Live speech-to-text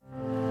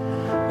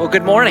Well,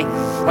 good morning.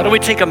 Why don't we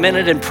take a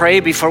minute and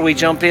pray before we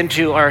jump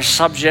into our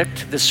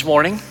subject this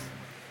morning?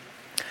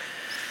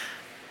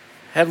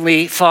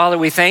 Heavenly Father,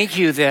 we thank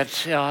you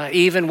that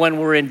even when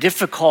we're in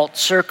difficult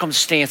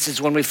circumstances,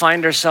 when we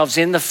find ourselves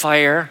in the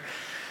fire,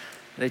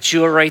 that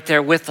you are right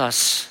there with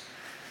us,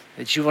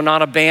 that you will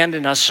not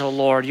abandon us, O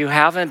Lord. You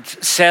haven't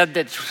said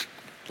that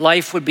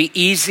life would be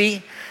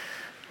easy.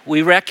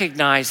 We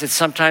recognize that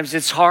sometimes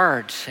it's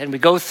hard and we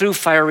go through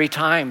fiery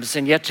times,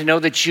 and yet to know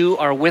that you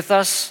are with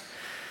us.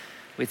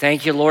 We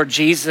thank you, Lord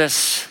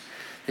Jesus,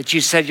 that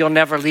you said you'll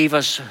never leave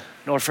us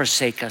nor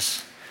forsake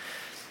us.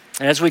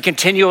 And as we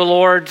continue,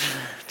 Lord,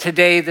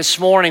 today, this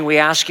morning, we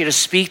ask you to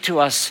speak to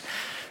us,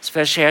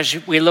 especially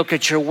as we look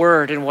at your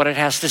word and what it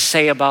has to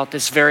say about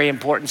this very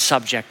important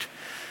subject.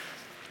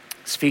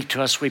 Speak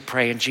to us, we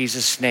pray, in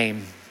Jesus'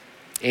 name.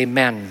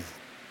 Amen.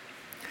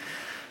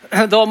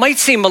 Though it might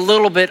seem a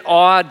little bit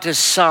odd to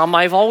some,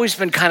 I've always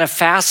been kind of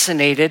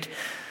fascinated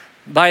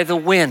by the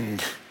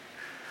wind.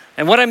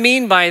 And what I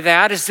mean by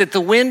that is that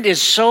the wind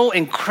is so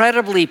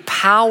incredibly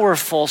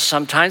powerful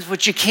sometimes,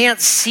 but you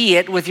can't see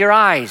it with your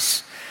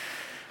eyes.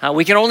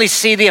 We can only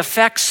see the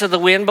effects of the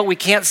wind, but we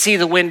can't see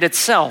the wind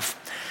itself.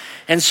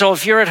 And so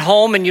if you're at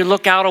home and you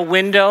look out a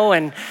window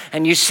and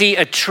you see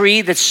a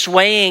tree that's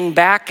swaying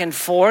back and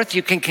forth,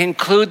 you can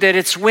conclude that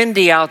it's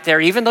windy out there,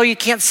 even though you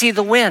can't see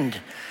the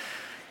wind.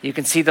 You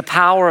can see the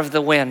power of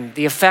the wind,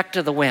 the effect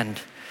of the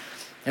wind.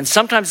 And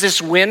sometimes this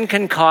wind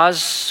can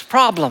cause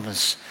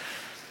problems.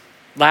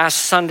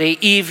 Last Sunday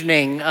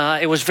evening,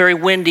 it was very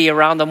windy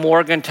around the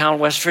Morgantown,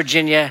 West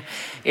Virginia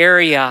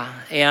area.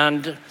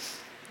 And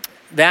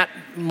that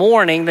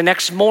morning, the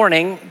next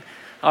morning,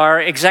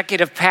 our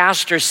executive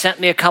pastor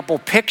sent me a couple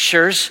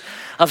pictures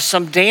of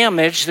some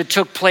damage that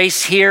took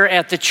place here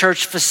at the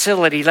church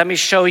facility. Let me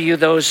show you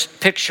those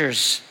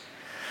pictures.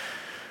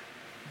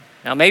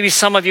 Now, maybe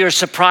some of you are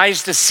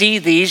surprised to see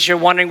these. You're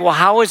wondering, well,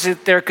 how is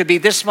it there could be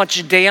this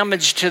much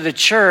damage to the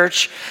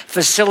church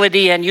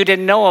facility and you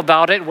didn't know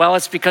about it? Well,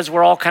 it's because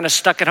we're all kind of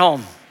stuck at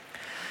home.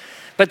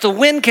 But the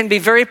wind can be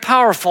very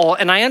powerful,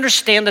 and I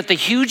understand that the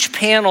huge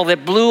panel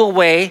that blew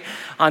away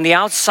on the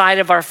outside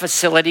of our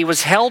facility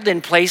was held in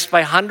place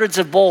by hundreds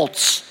of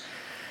bolts.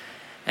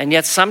 And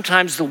yet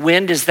sometimes the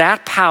wind is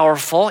that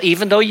powerful,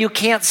 even though you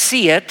can't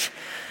see it,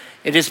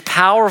 it is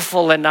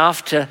powerful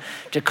enough to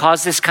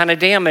cause this kind of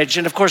damage.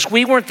 And of course,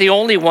 we weren't the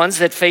only ones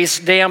that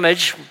faced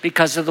damage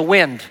because of the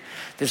wind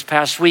this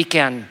past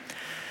weekend.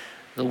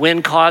 The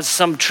wind caused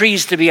some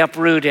trees to be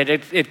uprooted.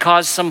 It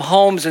caused some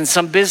homes and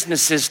some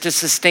businesses to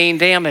sustain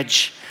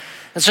damage.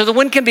 And so the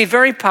wind can be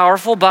very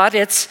powerful, but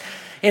it's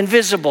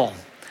invisible.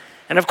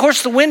 And of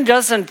course, the wind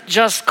doesn't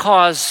just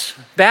cause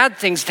bad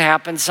things to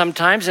happen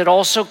sometimes. It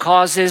also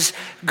causes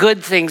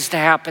good things to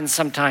happen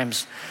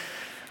sometimes.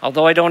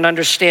 Although I don't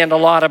understand a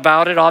lot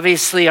about it,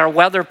 obviously our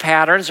weather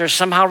patterns are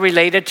somehow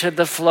related to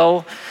the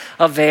flow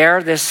of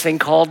air, this thing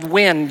called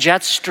wind,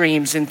 jet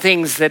streams and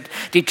things that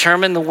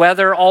determine the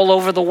weather all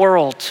over the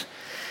world.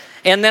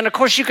 And then, of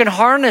course, you can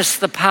harness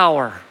the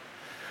power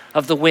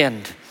of the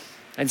wind.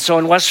 And so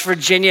in West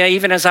Virginia,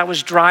 even as I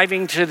was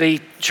driving to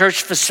the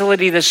church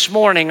facility this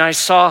morning, I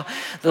saw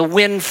the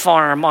wind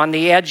farm on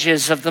the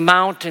edges of the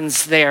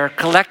mountains there,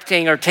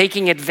 collecting or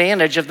taking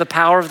advantage of the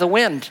power of the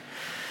wind.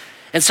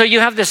 And so you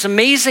have this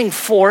amazing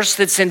force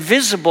that's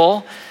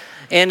invisible,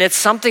 and it's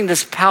something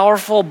that's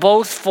powerful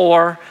both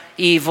for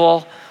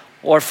evil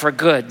or for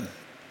good.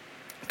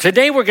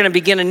 Today we're going to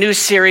begin a new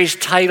series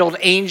titled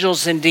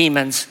Angels and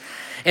Demons.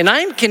 And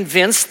I'm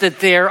convinced that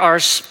there are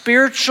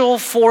spiritual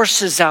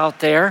forces out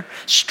there,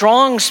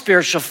 strong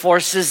spiritual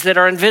forces that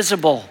are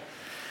invisible.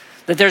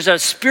 That there's a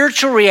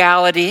spiritual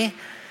reality.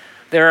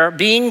 There are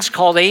beings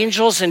called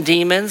angels and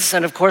demons.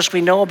 And of course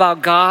we know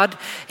about God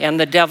and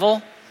the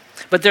devil.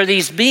 But there are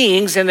these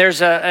beings, and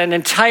there's an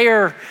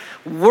entire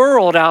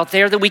world out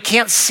there that we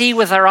can't see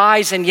with our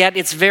eyes, and yet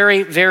it's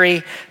very,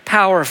 very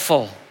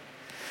powerful.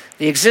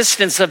 The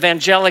existence of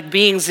angelic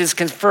beings is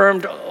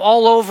confirmed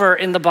all over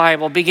in the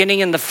Bible,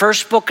 beginning in the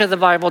first book of the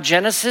Bible,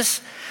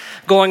 Genesis,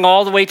 going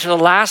all the way to the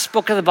last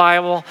book of the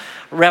Bible,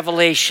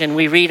 Revelation.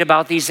 We read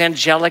about these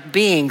angelic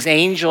beings,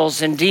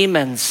 angels and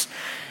demons,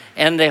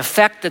 and the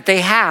effect that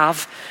they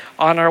have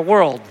on our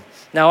world.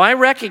 Now, I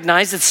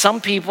recognize that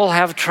some people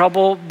have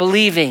trouble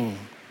believing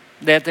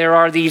that there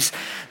are these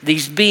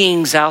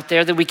beings out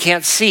there that we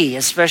can't see,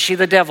 especially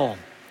the devil.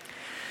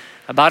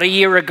 About a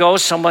year ago,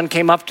 someone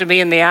came up to me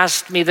and they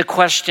asked me the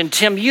question,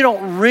 Tim, you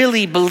don't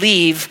really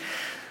believe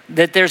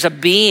that there's a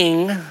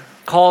being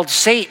called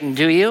Satan,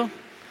 do you?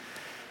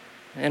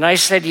 And I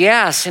said,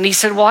 yes. And he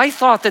said, well, I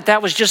thought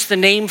that was just the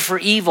name for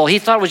evil. He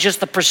thought it was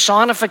just the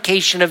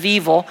personification of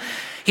evil.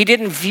 He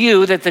didn't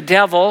view that the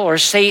devil or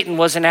Satan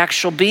was an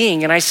actual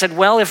being. And I said,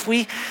 well, if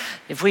we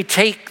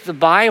take the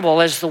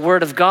Bible as the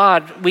word of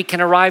God, we can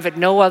arrive at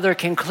no other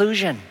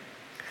conclusion.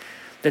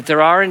 That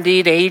there are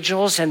indeed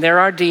angels and there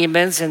are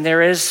demons, and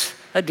there is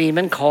a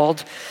demon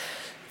called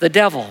the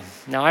devil.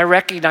 Now, I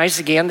recognize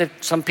again that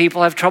some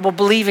people have trouble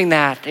believing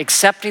that,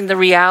 accepting the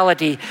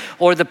reality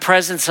or the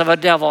presence of a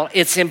devil.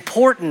 It's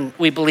important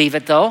we believe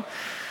it, though,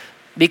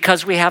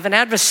 because we have an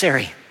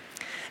adversary.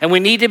 And we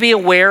need to be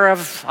aware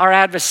of our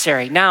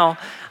adversary. Now,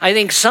 I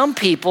think some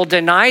people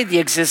deny the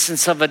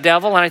existence of a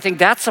devil, and I think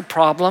that's a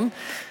problem.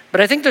 But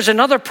I think there's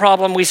another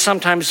problem we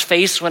sometimes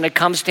face when it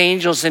comes to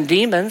angels and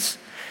demons.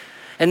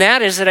 And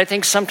that is that I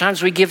think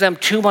sometimes we give them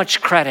too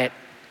much credit.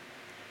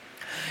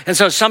 And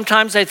so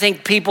sometimes I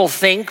think people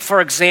think,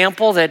 for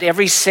example, that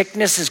every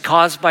sickness is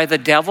caused by the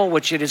devil,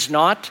 which it is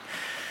not.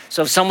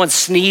 So if someone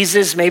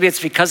sneezes, maybe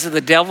it's because of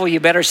the devil. You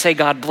better say,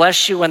 God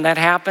bless you, when that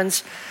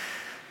happens.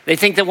 They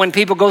think that when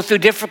people go through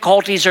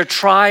difficulties or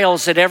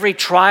trials, that every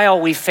trial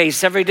we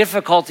face, every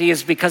difficulty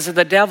is because of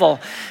the devil,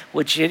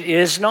 which it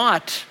is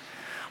not.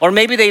 Or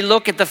maybe they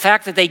look at the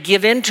fact that they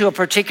give in to a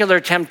particular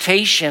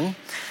temptation,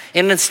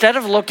 and instead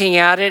of looking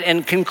at it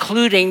and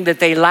concluding that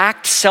they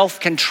lacked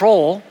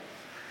self-control,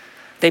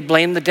 they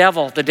blame the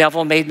devil. The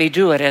devil made me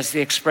do it, as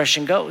the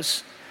expression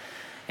goes.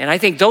 And I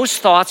think those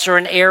thoughts are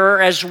an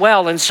error as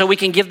well. And so we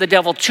can give the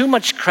devil too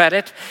much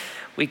credit.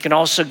 We can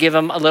also give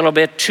him a little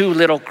bit too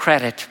little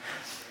credit.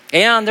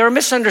 And there are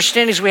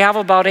misunderstandings we have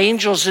about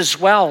angels as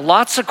well.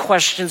 Lots of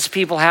questions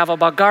people have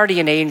about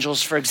guardian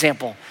angels, for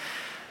example.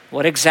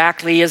 What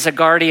exactly is a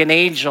guardian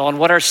angel? And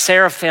what are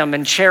seraphim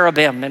and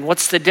cherubim? And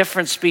what's the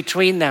difference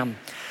between them?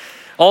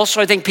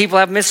 Also, I think people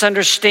have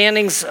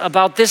misunderstandings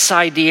about this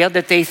idea,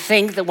 that they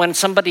think that when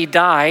somebody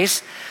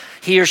dies,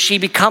 he or she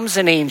becomes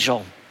an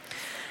angel.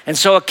 And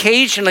so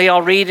occasionally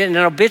I'll read in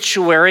an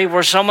obituary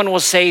where someone will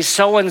say,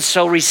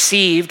 so-and-so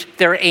received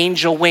their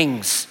angel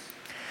wings.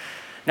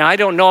 Now, I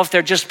don't know if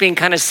they're just being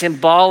kind of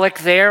symbolic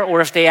there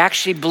or if they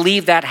actually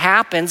believe that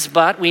happens,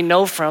 but we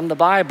know from the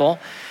Bible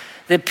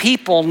that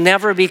people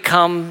never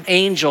become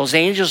angels.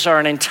 Angels are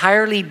an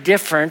entirely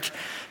different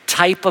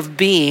type of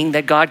being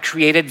that God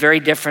created, very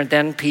different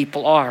than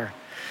people are.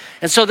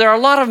 And so there are a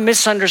lot of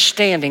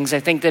misunderstandings, I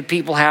think, that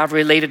people have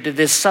related to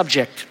this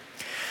subject.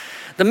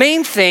 The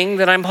main thing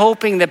that I'm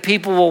hoping that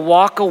people will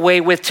walk away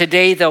with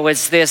today, though,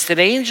 is this, that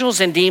angels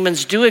and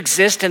demons do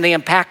exist and they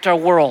impact our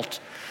world.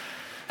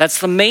 That's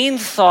the main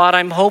thought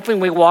I'm hoping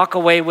we walk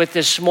away with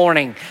this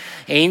morning.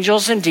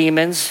 Angels and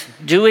demons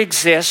do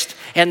exist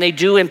and they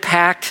do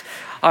impact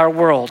our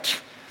world.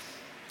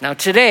 Now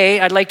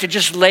today, I'd like to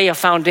just lay a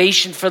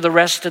foundation for the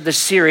rest of the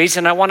series,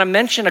 and I want to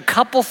mention a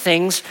couple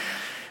things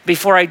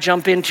before I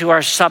jump into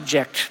our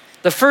subject.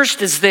 The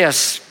first is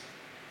this,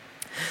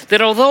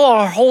 that although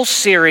our whole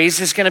series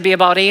is going to be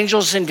about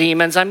angels and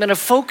demons, I'm going to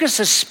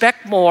focus a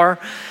speck more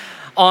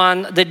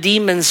on the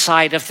demon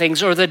side of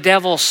things, or the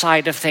devil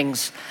side of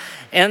things.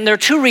 And there are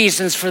two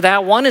reasons for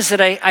that. One is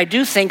that I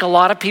do think a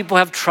lot of people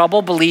have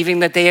trouble believing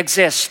that they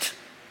exist.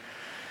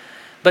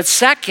 But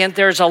second,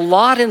 there's a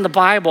lot in the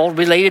Bible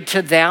related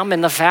to them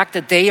and the fact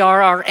that they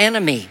are our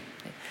enemy.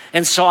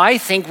 And so I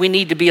think we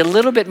need to be a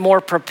little bit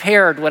more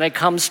prepared when it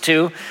comes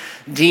to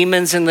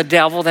demons and the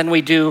devil than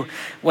we do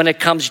when it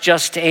comes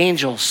just to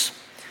angels.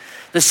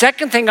 The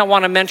second thing I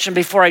want to mention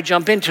before I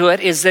jump into it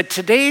is that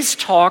today's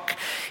talk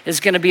is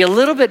going to be a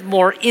little bit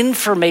more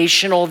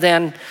informational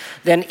than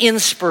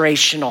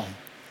inspirational.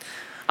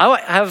 I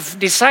have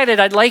decided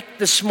I'd like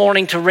this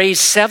morning to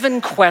raise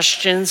 7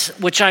 questions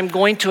which I'm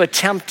going to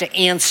attempt to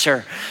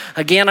answer.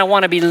 Again, I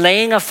want to be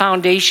laying a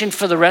foundation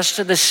for the rest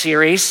of the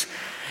series,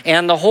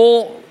 and the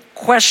whole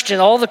question,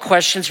 all the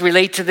questions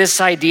relate to this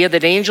idea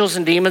that angels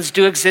and demons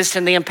do exist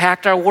and they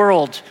impact our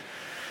world.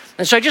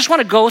 And so I just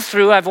want to go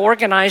through, I've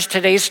organized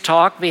today's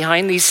talk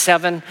behind these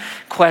 7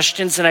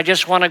 questions, and I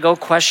just want to go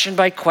question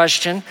by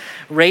question,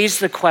 raise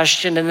the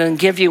question, and then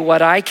give you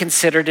what I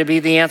consider to be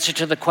the answer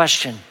to the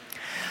question.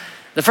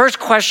 The first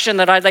question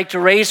that I'd like to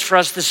raise for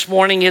us this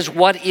morning is,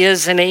 what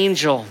is an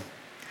angel?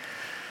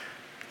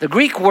 The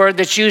Greek word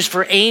that's used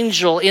for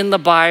angel in the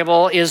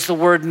Bible is the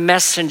word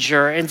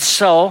messenger. And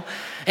so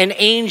an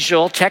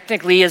angel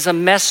technically is a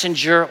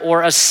messenger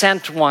or a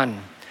sent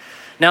one.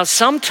 Now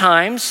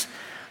sometimes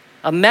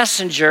a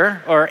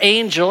messenger or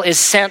angel is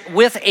sent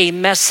with a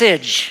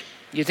message.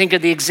 You think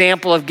of the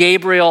example of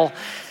Gabriel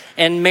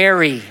and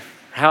Mary,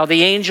 how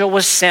the angel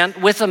was sent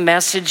with a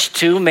message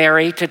to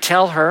Mary to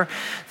tell her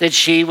that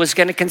she was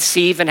going to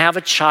conceive and have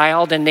a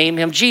child and name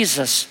him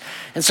Jesus.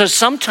 And so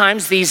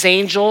sometimes these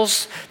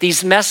angels,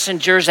 these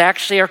messengers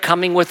actually are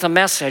coming with a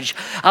message.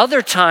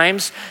 Other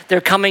times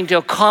they're coming to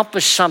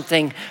accomplish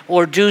something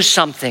or do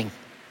something.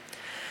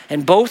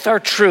 And both are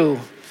true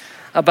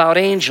about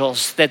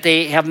angels, that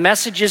they have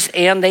messages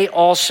and they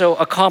also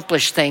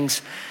accomplish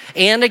things.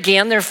 And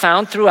again, they're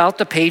found throughout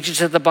the pages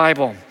of the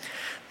Bible.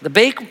 The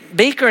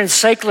Baker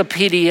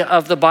Encyclopedia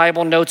of the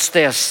Bible notes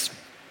this: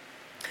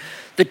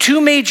 the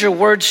 2 major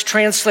words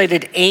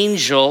translated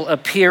angel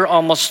appear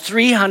almost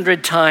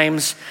 300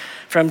 times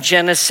from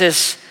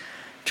Genesis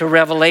to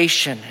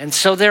Revelation. And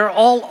so they're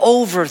all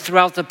over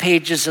throughout the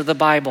pages of the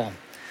Bible.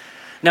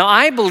 Now,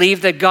 I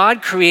believe that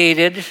God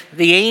created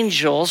the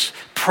angels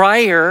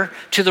prior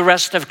to the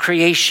rest of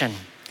creation.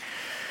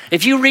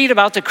 If you read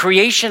about the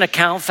creation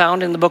account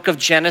found in the book of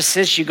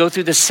Genesis, you go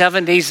through the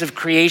 7 days of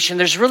creation,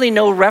 there's really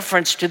no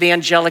reference to the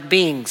angelic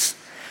beings.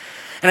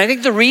 And I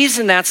think the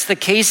reason that's the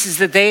case is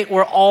that they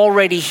were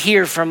already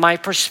here from my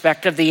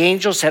perspective. The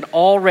angels had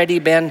already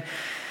been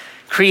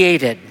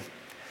created.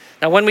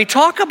 Now, when we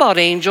talk about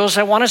angels,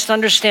 I want us to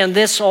understand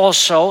this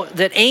also,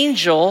 that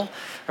angel,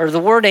 or the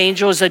word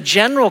angel, is a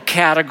general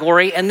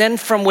category, and then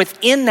from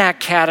within that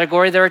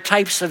category, there are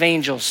types of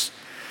angels.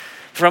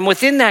 From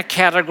within that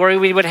category,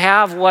 we would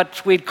have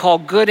what we'd call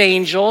good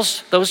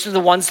angels. Those are the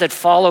ones that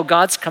follow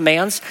God's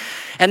commands.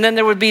 And then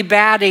there would be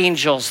bad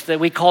angels that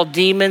we call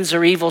demons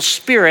or evil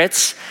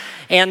spirits,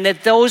 and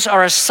that those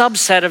are a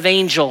subset of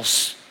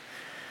angels.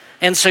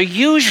 And so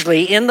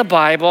usually in the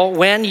Bible,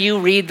 when you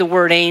read the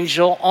word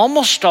angel,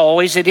 almost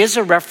always it is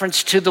a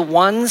reference to the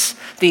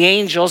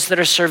angels that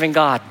are serving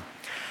God,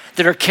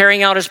 that are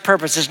carrying out his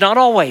purposes. Not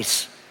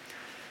always.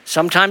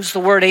 Sometimes the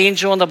word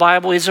angel in the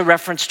Bible is a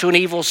reference to an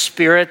evil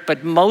spirit,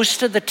 but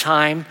most of the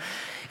time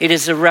it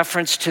is a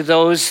reference to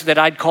those that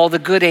I'd call the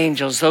good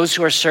angels, those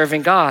who are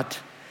serving God.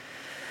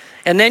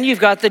 And then you've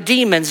got the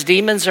demons.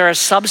 Demons are a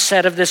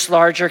subset of this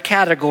larger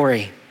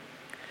category,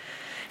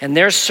 and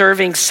they're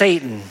serving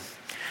Satan.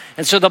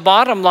 And so the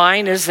bottom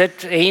line is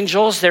that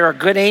angels, there are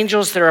good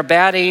angels, there are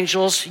bad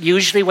angels.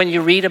 Usually when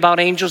you read about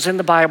angels in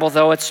the Bible,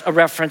 though, it's a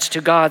reference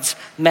to God's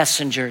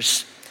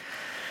messengers.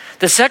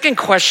 The second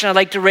question I'd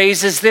like to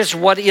raise is this: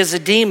 what is a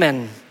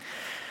demon?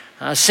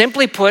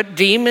 Simply put,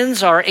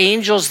 demons are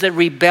angels that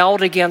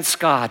rebelled against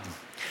God.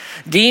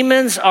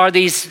 Demons are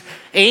these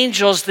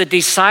angels that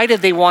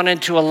decided they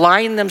wanted to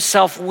align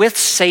themselves with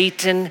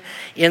Satan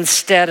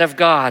instead of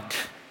God.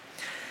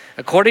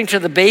 According to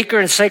the Baker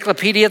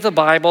Encyclopedia of the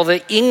Bible,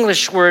 the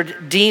English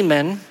word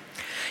demon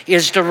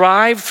is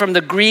derived from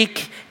the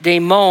Greek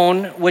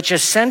daemon, which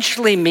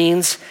essentially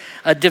means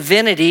a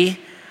divinity,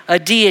 a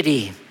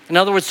deity. In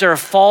other words, they're a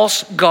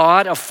false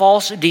god, a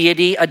false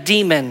deity, a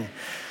demon.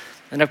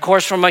 And of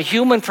course, from a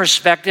human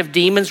perspective,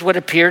 demons would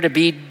appear to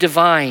be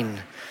divine.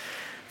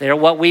 They're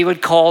what we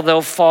would call,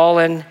 though,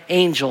 fallen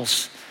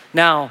angels.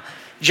 Now,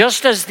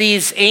 just as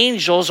these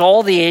angels,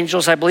 all the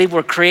angels, I believe,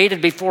 were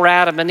created before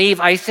Adam and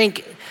Eve, I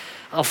think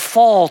a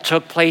fall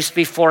took place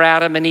before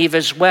Adam and Eve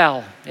as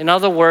well. In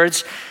other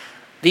words,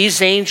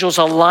 these angels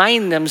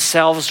aligned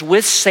themselves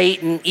with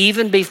Satan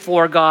even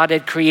before God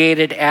had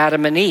created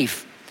Adam and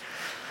Eve.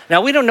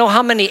 Now, we don't know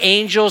how many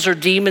angels or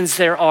demons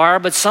there are,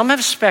 but some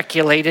have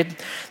speculated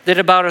that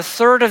about a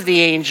third of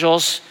the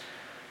angels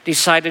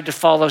decided to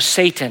follow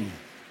Satan.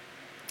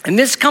 And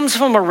this comes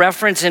from a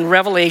reference in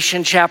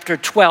Revelation chapter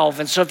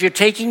 12. And so if you're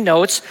taking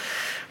notes,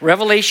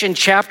 Revelation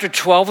chapter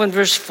 12 and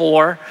verse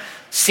 4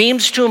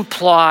 seems to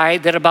imply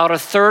that about a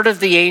third of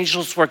the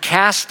angels were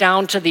cast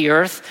down to the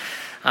earth.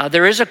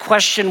 There is a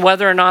question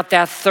whether or not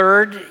that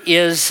third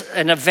is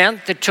an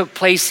event that took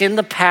place in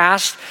the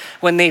past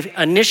when they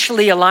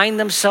initially aligned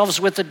themselves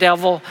with the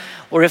devil,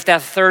 or if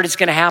that third is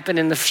going to happen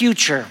in the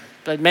future.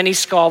 But many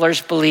scholars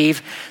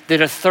believe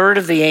that a third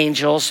of the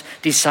angels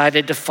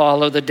decided to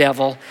follow the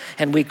devil,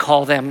 and we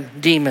call them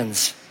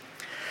demons.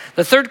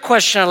 The third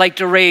question I'd like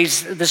to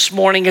raise this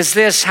morning is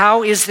this: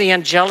 how is the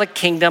angelic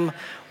kingdom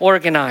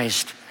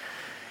organized?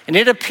 And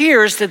it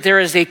appears that there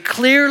is a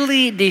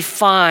clearly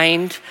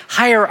defined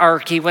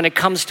hierarchy when it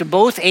comes to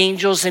both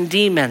angels and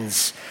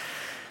demons.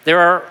 There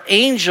are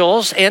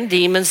angels and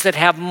demons that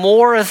have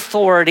more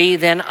authority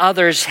than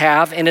others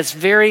have, and it's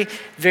very,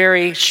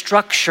 very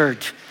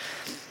structured.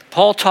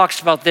 Paul talks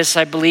about this,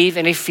 I believe,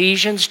 in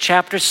Ephesians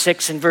chapter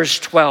 6 and verse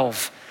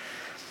 12.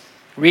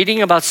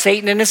 Reading about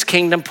Satan and his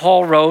kingdom,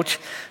 Paul wrote,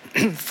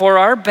 "For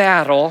our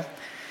battle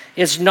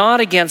is not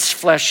against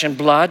flesh and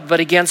blood, but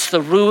against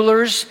the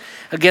rulers,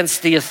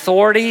 against the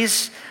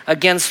authorities,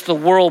 against the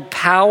world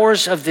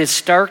powers of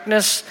this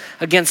darkness,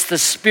 against the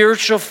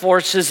spiritual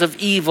forces of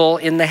evil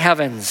in the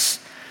heavens."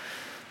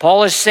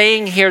 Paul is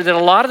saying here that a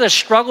lot of the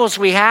struggles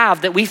we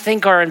have that we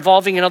think are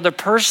involving another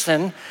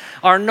person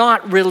are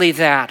not really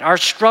that. Our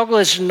struggle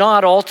is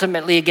not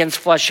ultimately against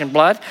flesh and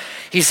blood.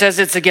 He says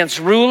it's against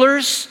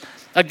rulers,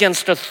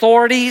 against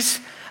authorities,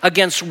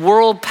 against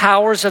world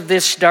powers of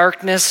this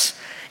darkness,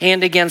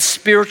 and against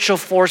spiritual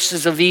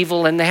forces of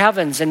evil in the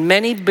heavens. And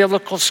many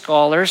biblical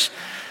scholars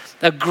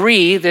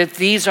agree that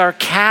these are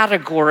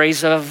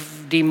categories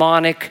of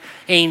demonic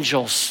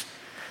angels,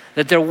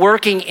 that they're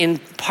working in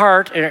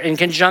part, or in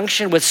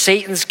conjunction with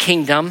Satan's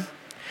kingdom.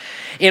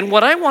 And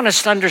what I want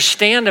us to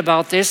understand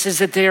about this is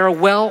that they are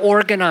well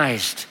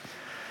organized.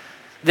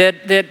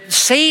 That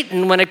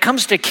Satan, when it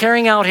comes to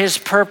carrying out his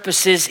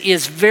purposes,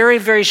 is very,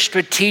 very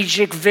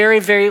strategic, very,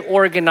 very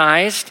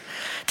organized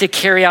to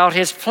carry out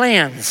his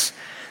plans.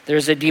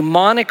 There's a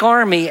demonic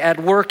army at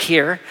work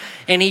here,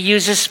 and he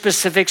uses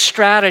specific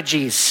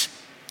strategies.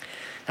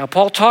 Now,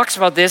 Paul talks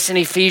about this in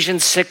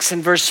Ephesians 6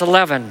 and verse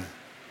 11.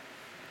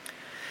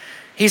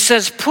 He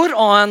says, "Put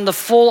on the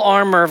full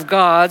armor of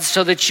God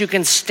so that you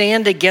can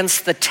stand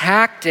against the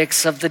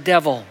tactics of the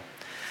devil."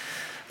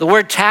 The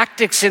word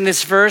tactics in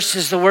this verse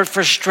is the word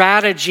for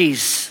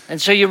strategies.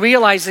 And so you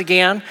realize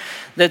again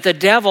that the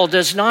devil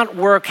does not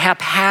work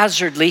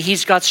haphazardly.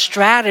 He's got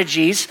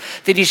strategies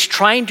that he's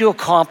trying to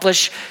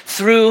accomplish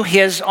through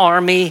his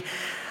army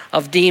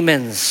of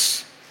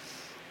demons.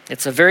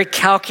 It's a very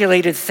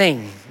calculated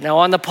thing. Now,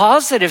 on the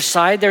positive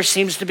side, there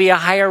seems to be a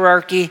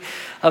hierarchy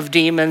of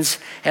demons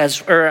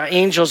or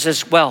angels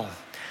as well.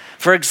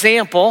 For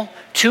example,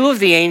 two of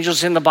the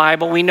angels in the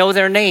Bible, we know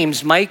their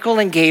names, Michael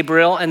and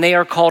Gabriel, and they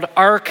are called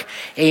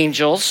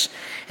archangels.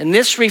 And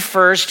this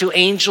refers to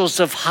angels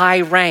of high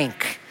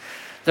rank.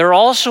 There are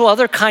also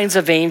other kinds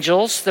of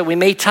angels that we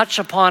may touch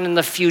upon in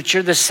the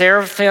future, the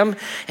seraphim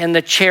and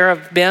the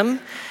cherubim,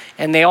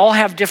 and they all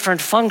have different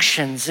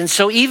functions. And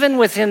so even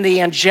within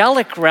the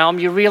angelic realm,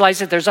 you realize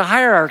that there's a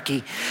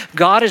hierarchy.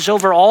 God is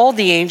over all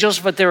the angels,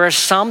 but there are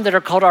some that are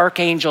called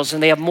archangels,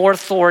 and they have more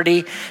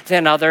authority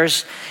than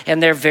others,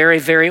 and they're very,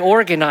 very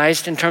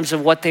organized in terms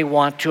of what they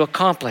want to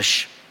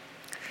accomplish.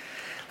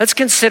 Let's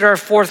consider our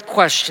fourth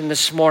question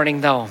this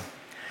morning, though.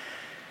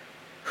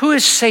 Who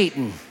is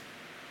Satan?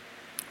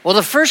 Well,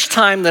 the first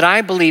time that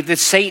I believe that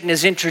Satan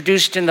is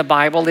introduced in the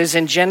Bible is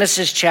in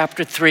Genesis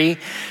chapter 3,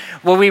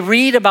 where we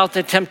read about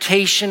the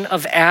temptation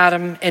of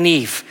Adam and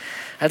Eve.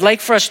 I'd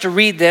like for us to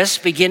read this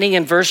beginning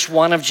in verse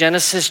 1 of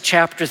Genesis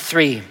chapter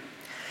 3.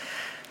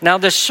 Now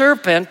the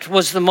serpent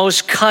was the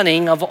most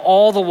cunning of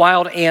all the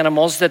wild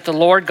animals that the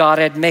Lord God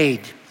had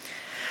made.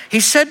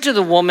 He said to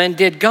the woman,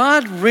 "Did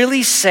God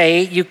really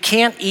say you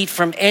can't eat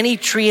from any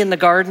tree in the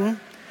garden?"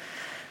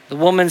 The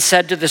woman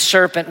said to the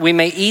serpent, "We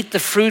may eat the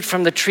fruit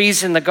from the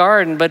trees in the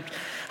garden, but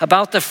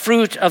about the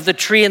fruit of the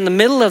tree in the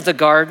middle of the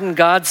garden,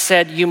 God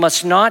said, you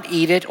must not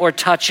eat it or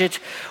touch it,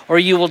 or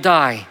you will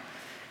die."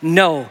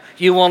 "No,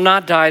 you will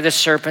not die," the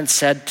serpent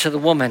said to the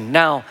woman.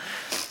 Now,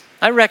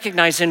 I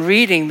recognize in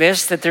reading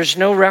this that there's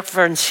no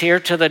reference here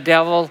to the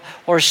devil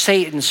or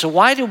Satan. So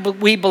why do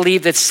we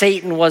believe that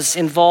Satan was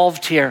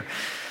involved here?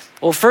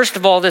 Well, first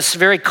of all, this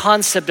very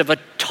concept of a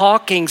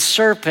talking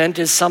serpent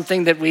is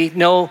something that we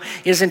know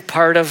isn't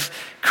part of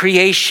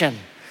creation.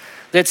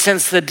 That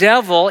since the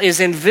devil is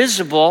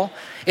invisible,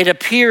 it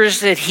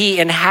appears that he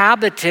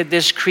inhabited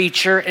this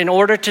creature in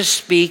order to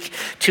speak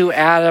to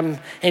Adam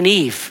and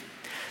Eve.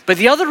 But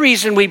the other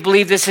reason we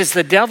believe this is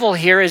the devil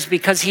here is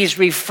because he's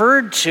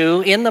referred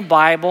to in the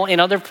Bible, in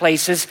other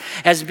places,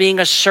 as being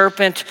a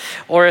serpent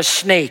or a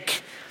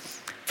snake.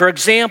 For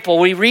example,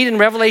 we read in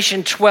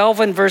Revelation 12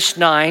 and verse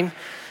 9,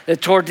 that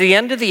toward the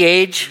end of the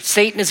age,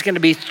 Satan is going to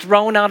be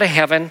thrown out of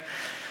heaven.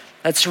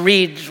 Let's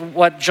read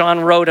what John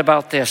wrote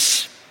about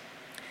this.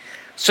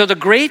 "So the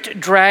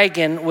great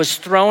dragon was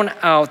thrown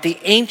out, the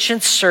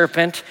ancient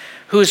serpent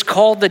who is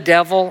called the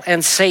devil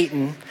and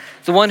Satan,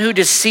 the one who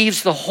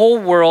deceives the whole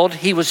world.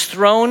 He was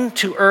thrown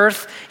to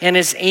earth and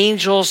his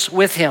angels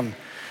with him."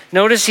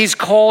 Notice he's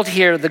called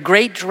here the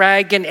great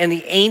dragon and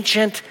the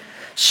ancient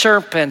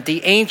serpent,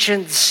 the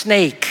ancient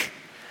snake.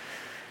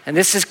 And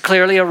this is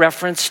clearly a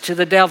reference to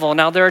the devil.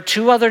 Now, there are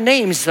two other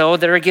names, though,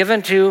 that are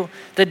given to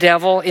the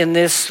devil in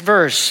this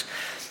verse.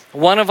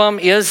 One of them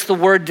is the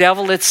word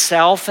devil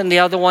itself, and the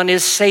other one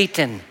is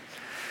Satan.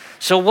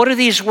 So what do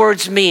these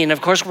words mean?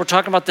 Of course, we're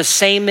talking about the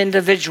same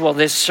individual,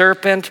 this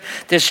serpent,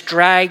 this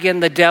dragon,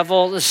 the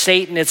devil, the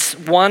Satan. It's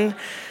one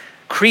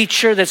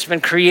creature that's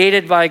been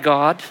created by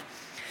God.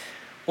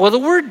 Well, the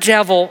word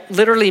devil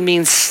literally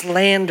means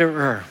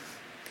slanderer.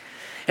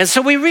 And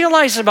so we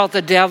realize about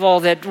the devil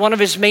that one of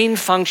his main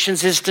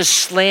functions is to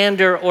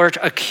slander or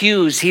to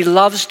accuse. He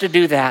loves to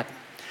do that.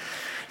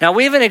 Now,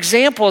 we have an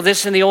example of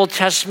this in the Old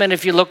Testament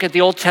if you look at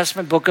the Old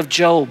Testament book of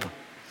Job,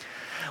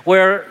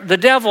 where the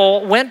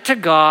devil went to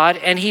God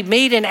and he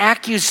made an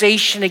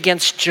accusation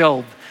against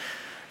Job.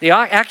 The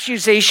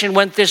accusation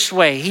went this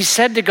way. He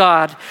said to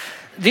God,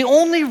 "The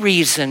only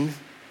reason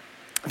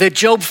that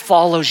Job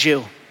follows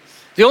you,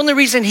 the only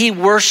reason he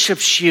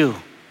worships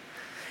you,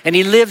 and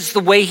he lives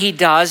the way he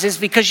does is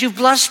because you've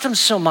blessed him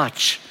so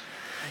much.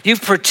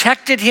 You've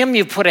protected him,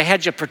 you've put a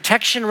hedge of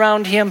protection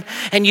around him,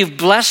 and you've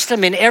blessed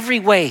him in every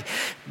way.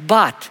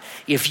 But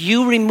if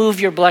you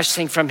remove your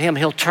blessing from him,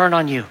 he'll turn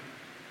on you.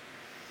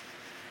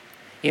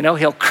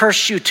 He'll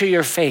curse you to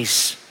your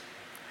face."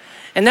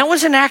 And that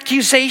was an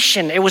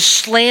accusation. It was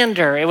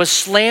slander. It was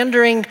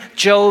slandering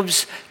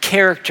Job's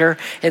character,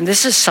 and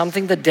this is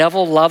something the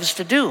devil loves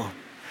to do.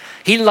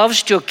 He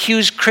loves to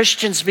accuse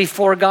Christians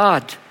before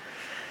God.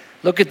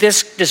 Look at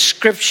this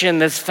description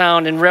that's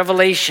found in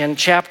Revelation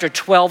chapter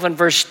 12 and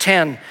verse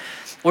 10,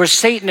 where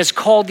Satan is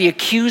called the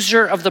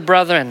accuser of the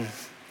brethren.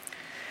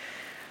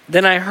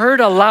 "Then I heard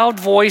a loud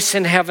voice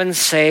in heaven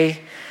say,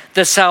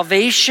 'The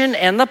salvation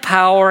and the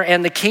power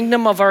and the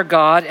kingdom of our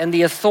God and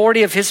the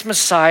authority of his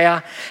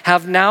Messiah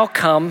have now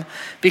come,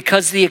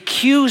 because the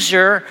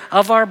accuser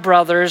of our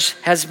brothers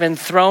has been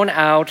thrown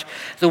out,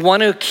 the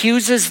one who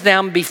accuses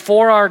them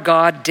before our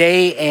God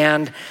day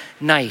and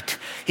night.'"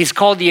 He's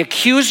called the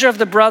accuser of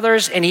the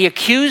brothers, and he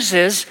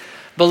accuses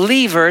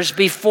believers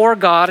before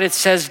God, it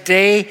says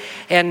day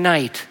and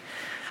night.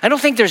 I don't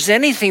think there's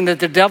anything that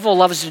the devil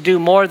loves to do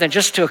more than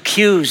just to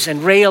accuse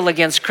and rail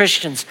against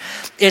Christians,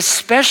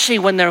 especially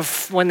when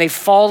they've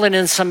fallen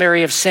in some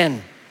area of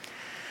sin.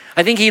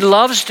 I think he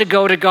loves to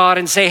go to God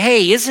and say,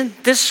 "Hey,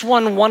 isn't this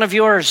one of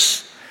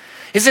yours?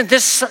 Isn't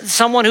this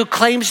someone who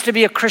claims to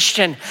be a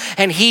Christian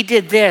and he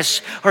did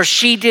this or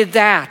she did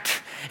that?"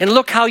 And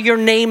look how your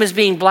name is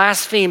being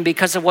blasphemed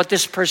because of what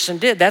this person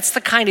did. That's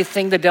the kind of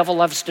thing the devil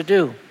loves to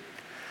do.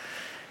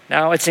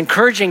 Now, it's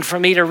encouraging for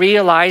me to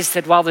realize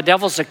that while the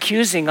devil's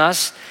accusing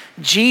us,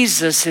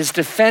 Jesus is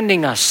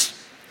defending us.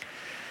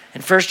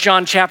 In 1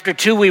 John chapter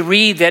 2, we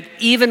read that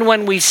even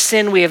when we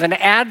sin, we have an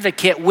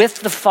advocate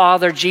with the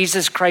Father,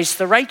 Jesus Christ,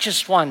 the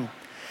righteous one.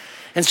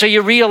 And so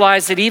you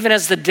realize that even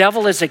as the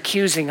devil is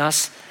accusing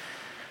us,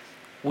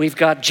 we've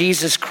got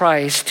Jesus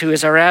Christ, who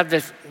is our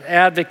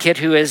advocate,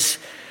 who is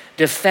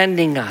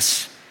defending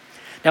us.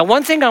 Now,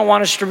 one thing I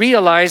want us to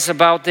realize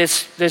about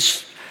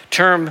this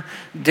term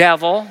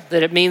devil,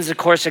 that it means, of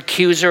course,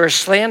 accuser or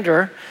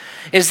slanderer,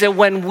 is that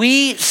when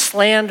we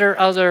slander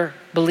other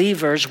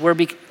believers, we're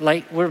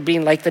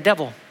being like the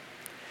devil.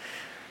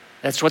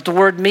 That's what the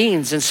word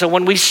means. And so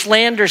when we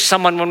slander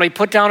someone, when we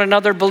put down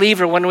another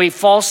believer, when we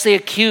falsely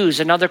accuse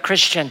another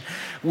Christian,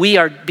 we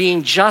are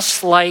being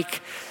just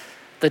like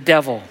the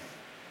devil.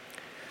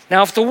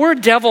 Now, if the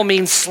word devil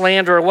means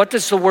slanderer, what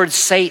does the word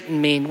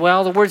Satan mean?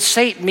 Well, the word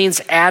Satan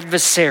means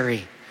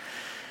adversary.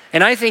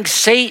 And I think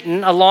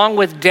Satan, along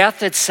with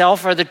death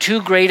itself, are the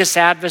two greatest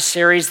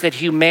adversaries that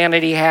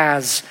humanity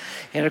has.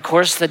 And of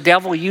course, the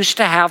devil used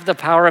to have the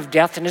power of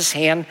death in his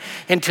hand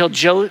until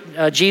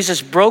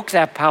Jesus broke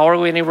that power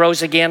when he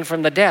rose again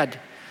from the dead.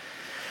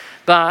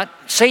 But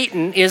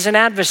Satan is an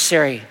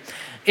adversary.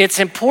 It's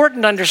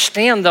important to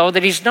understand, though,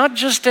 that he's not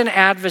just an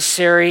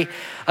adversary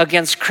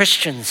against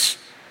Christians.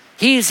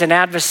 He's an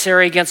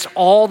adversary against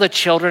all the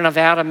children of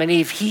Adam and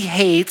Eve. He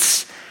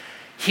hates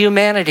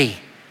humanity.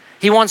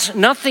 He wants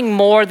nothing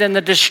more than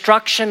the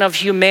destruction of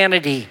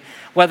humanity,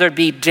 whether it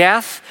be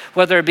death,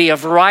 whether it be a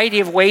variety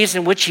of ways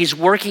in which he's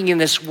working in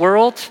this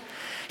world.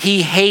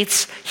 He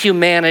hates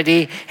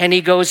humanity and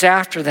he goes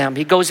after them.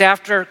 He goes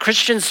after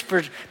Christians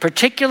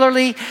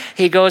particularly.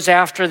 He goes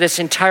after this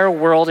entire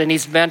world and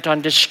he's bent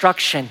on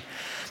destruction.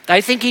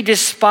 I think he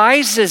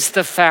despises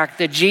the fact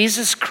that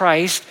Jesus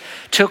Christ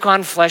took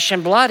on flesh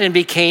and blood and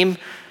became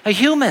a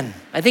human.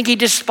 I think he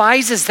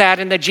despises that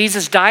and that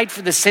Jesus died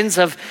for the sins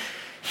of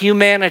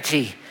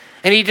humanity.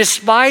 And he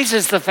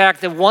despises the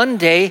fact that one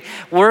day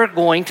we're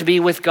going to be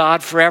with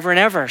God forever and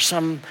ever,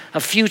 a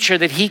future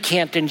that he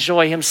can't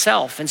enjoy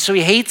himself. And so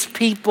he hates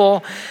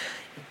people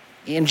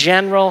in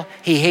general.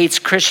 He hates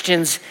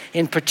Christians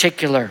in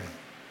particular.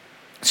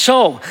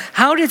 So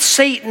how did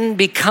Satan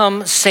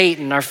become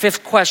Satan? Our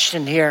fifth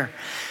question here.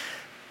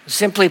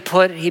 Simply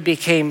put, he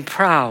became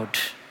proud.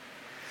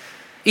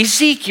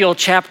 Ezekiel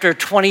chapter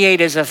 28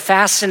 is a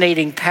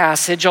fascinating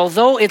passage.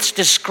 Although it's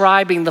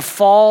describing the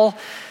fall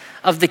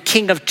of the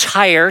king of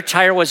Tyre.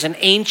 Tyre was an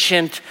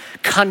ancient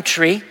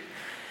country.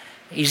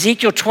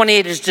 Ezekiel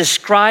 28 is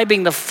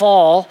describing the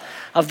fall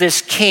of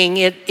this king.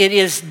 It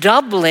is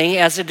doubling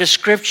as a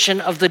description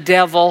of the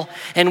devil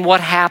and what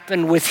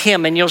happened with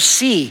him. And you'll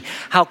see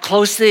how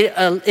closely it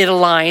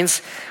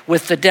aligns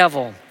with the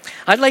devil.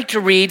 I'd like to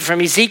read from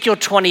Ezekiel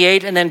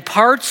 28 and then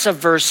parts of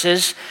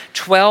verses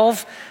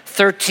 12,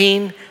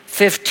 13,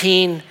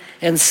 15,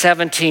 and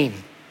 17.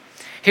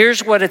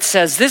 Here's what it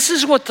says. This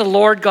is what the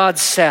Lord God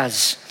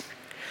says.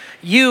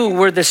 You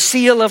were the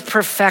seal of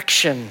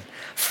perfection,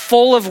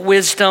 full of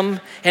wisdom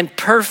and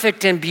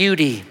perfect in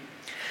beauty.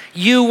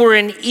 You were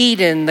in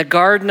Eden, the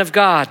garden of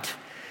God.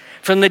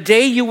 From the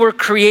day you were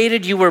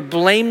created, you were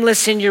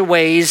blameless in your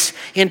ways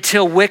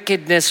until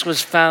wickedness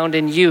was found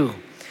in you.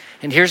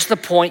 And here's the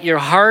point. Your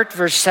heart,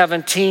 verse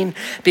 17,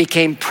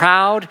 became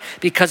proud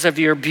because of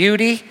your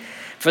beauty.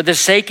 For the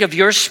sake of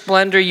your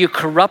splendor, you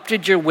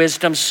corrupted your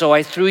wisdom, so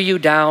I threw you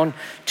down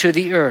to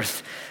the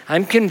earth.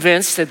 I'm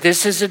convinced that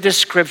this is a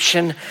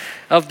description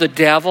of the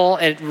devil.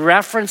 It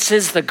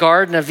references the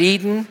Garden of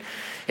Eden.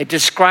 It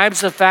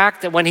describes the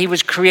fact that when he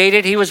was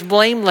created, he was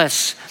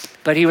blameless,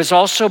 but he was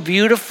also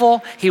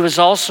beautiful. He was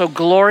also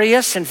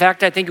glorious. In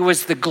fact, I think it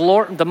was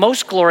the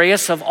most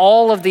glorious of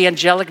all of the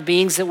angelic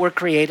beings that were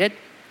created.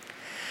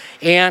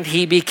 And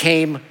he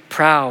became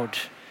proud.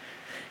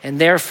 And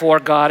therefore,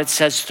 God, it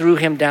says, threw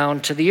him down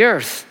to the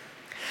earth.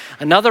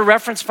 Another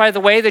reference, by the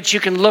way, that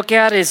you can look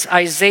at is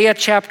Isaiah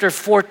chapter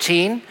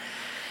 14.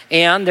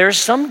 And there's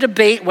some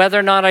debate whether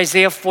or not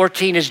Isaiah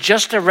 14 is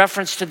just a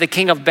reference to the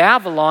king of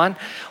Babylon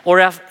or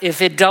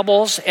if it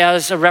doubles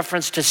as a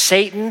reference to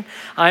Satan.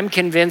 I'm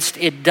convinced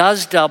it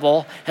does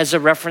double as a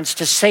reference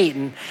to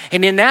Satan.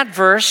 And in that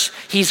verse,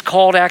 he's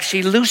called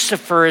actually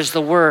Lucifer is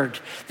the word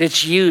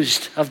that's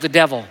used of the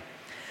devil.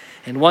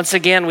 And once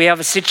again, we have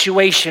a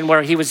situation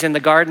where he was in the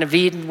Garden of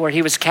Eden, where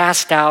he was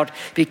cast out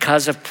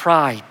because of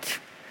pride.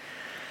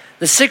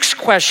 The sixth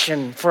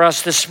question for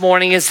us this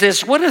morning is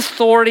this: what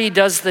authority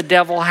does the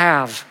devil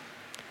have?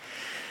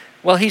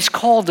 Well, he's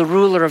called the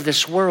ruler of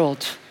this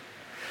world.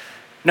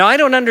 Now, I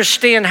don't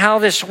understand how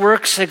this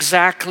works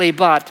exactly,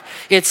 but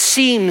it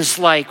seems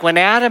like when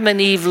Adam and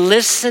Eve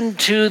listened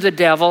to the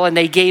devil and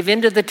they gave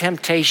into the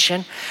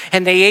temptation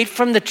and they ate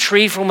from the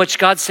tree from which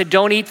God said,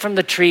 don't eat from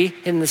the tree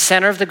in the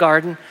center of the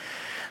garden,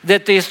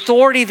 that the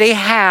authority they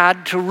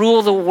had to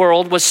rule the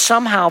world was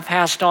somehow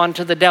passed on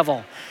to the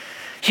devil.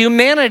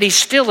 Humanity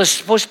still is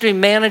supposed to be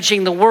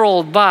managing the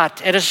world,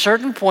 but at a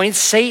certain point,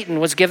 Satan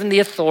was given the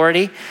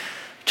authority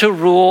to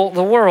rule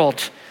the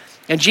world.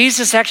 And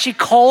Jesus actually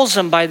calls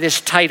him by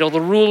this title,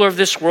 the ruler of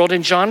this world,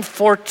 in John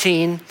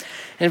 14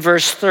 and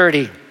verse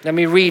 30. Let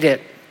me read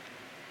it.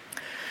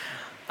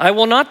 I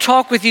will not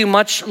talk with you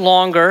much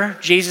longer,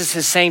 Jesus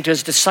is saying to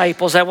his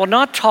disciples, I will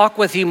not talk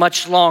with you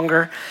much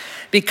longer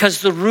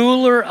because the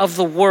ruler of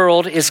the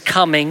world is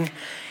coming.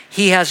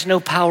 He has no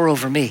power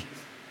over me.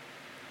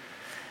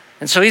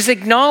 And so he's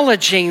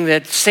acknowledging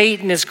that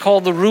Satan is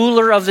called the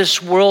ruler of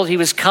this world. He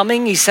was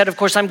coming. He said, of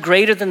course, I'm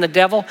greater than the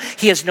devil.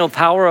 He has no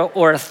power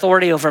or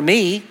authority over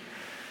me.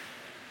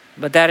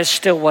 But that is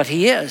still what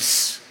he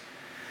is.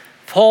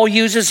 Paul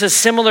uses a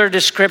similar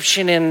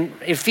description in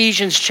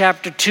Ephesians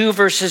chapter 2,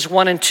 verses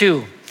 1 and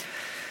 2,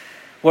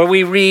 where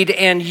we read,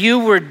 and you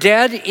were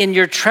dead in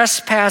your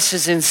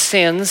trespasses and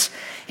sins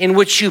in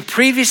which you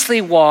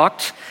previously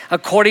walked,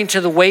 according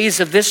to the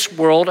ways of this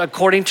world,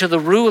 according to the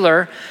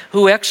ruler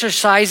who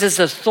exercises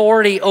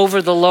authority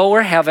over the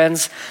lower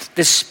heavens,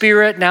 the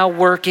spirit now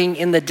working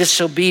in the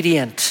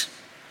disobedient.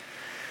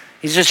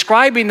 He's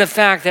describing the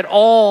fact that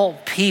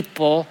all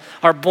people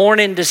are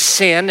born into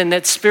sin and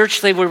that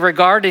spiritually we're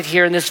regarded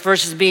here in this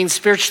verse as being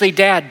spiritually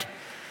dead,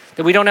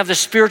 that we don't have the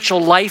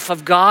spiritual life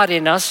of God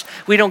in us.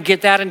 We don't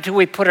get that until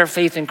we put our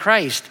faith in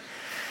Christ.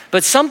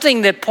 But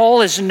something that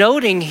Paul is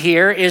noting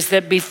here is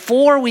that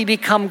before we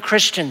become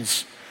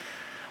Christians,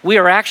 we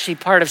are actually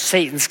part of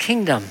Satan's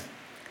kingdom.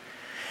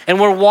 And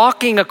we're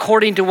walking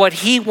according to what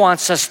he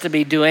wants us to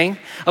be doing,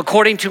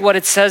 according to what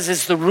it says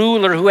is the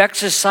ruler who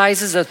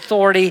exercises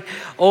authority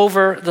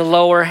over the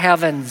lower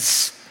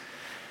heavens.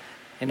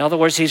 In other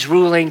words, he's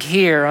ruling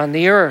here on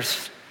the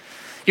earth.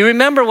 You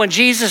remember when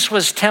Jesus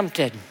was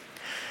tempted,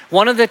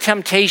 one of the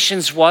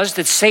temptations was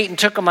that Satan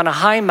took him on a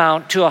high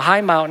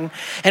mountain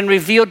and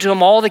revealed to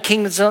him all the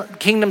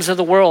kingdoms of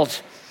the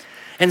world.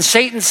 And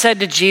Satan said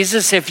to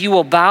Jesus, if you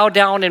will bow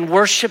down and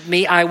worship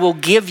me, I will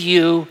give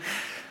you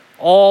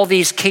all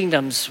these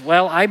kingdoms.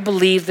 Well, I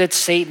believe that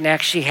Satan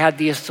actually had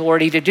the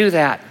authority to do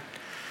that.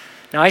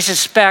 Now, I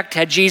suspect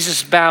had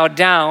Jesus bowed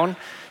down,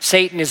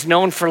 Satan is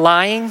known for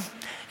lying,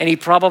 and he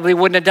probably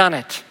wouldn't have done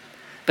it.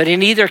 But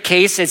in either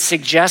case, it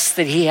suggests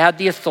that he had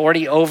the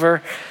authority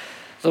over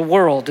the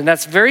world. And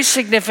that's very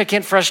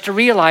significant for us to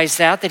realize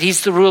that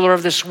he's the ruler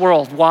of this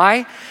world.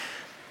 Why?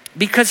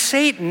 Because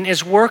Satan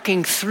is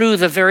working through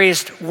the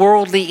various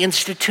worldly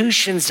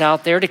institutions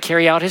out there to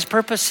carry out his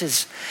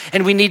purposes.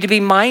 And we need to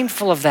be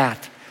mindful of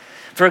that.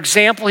 For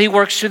example, he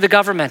works through the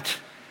government.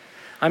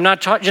 I'm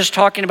not just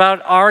talking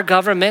about our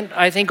government.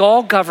 I think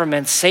all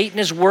governments. Satan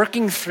is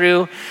working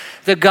through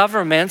the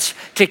governments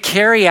to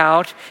carry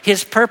out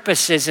his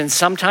purposes. And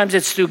sometimes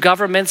it's through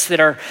governments that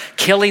are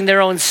killing their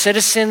own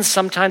citizens.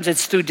 Sometimes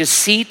it's through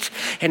deceit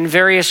in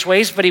various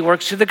ways, but he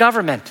works through the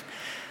government.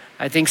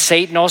 I think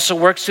Satan also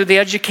works through the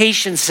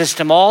education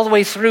system all the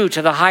way through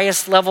to the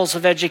highest levels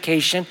of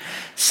education.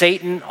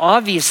 Satan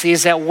obviously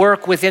is at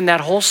work within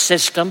that whole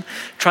system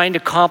trying to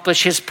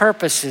accomplish his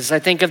purposes. I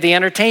think of the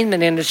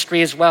entertainment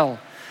industry as well,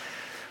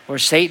 where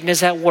Satan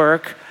is at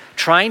work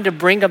trying to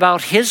bring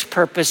about his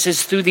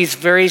purposes through these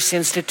various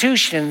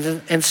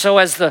institutions. And so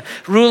as the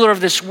ruler of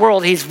this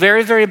world, he's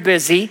very, very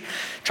busy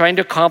trying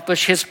to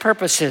accomplish his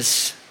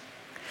purposes.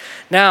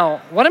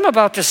 Now, what I'm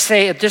about to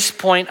say at this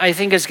point, I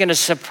think is going to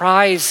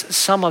surprise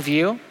some of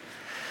you.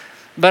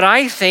 But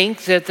I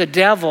think that the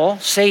devil,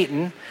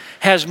 Satan,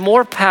 has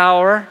more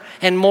power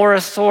and more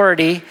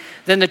authority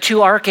than the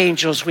two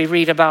archangels we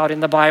read about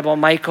in the Bible,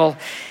 Michael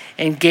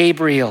and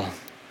Gabriel.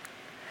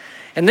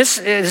 And this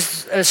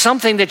is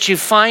something that you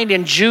find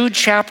in Jude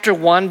chapter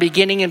 1,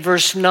 beginning in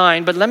verse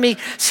 9. But let me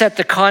set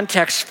the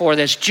context for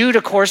this. Jude,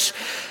 of course,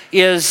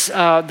 is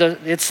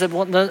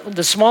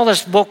the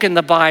smallest book in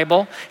the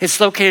Bible. It's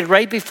located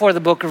right before the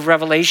book of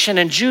Revelation.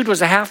 And Jude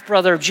was a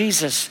half-brother of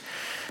Jesus.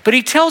 But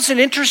he tells an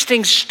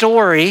interesting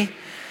story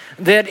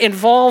that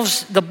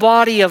involves the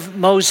body of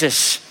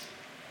Moses.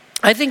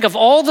 I think of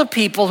all the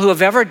people who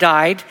have ever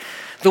died,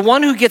 the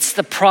one who gets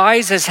the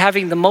prize as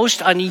having the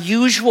most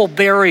unusual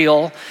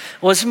burial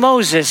was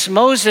Moses.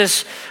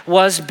 Moses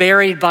was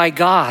buried by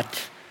God.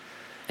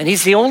 And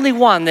he's the only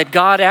one that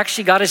God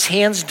actually got his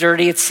hands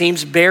dirty, it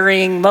seems,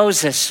 burying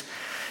Moses.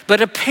 But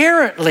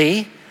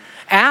apparently,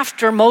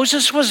 after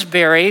Moses was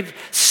buried,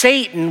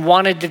 Satan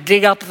wanted to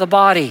dig up the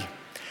body.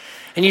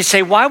 And you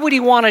say, why would he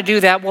want to do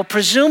that? Well,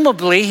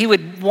 presumably he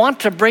would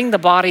want to bring the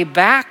body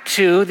back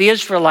to the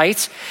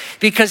Israelites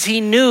because he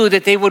knew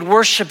that they would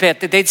worship it,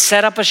 that they'd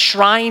set up a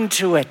shrine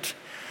to it.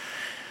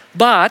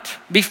 But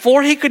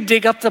before he could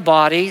dig up the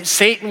body,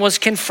 Satan was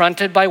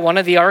confronted by one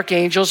of the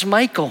archangels,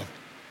 Michael.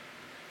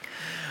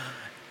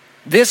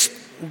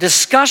 This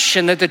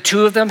discussion that the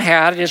two of them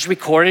had is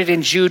recorded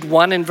in Jude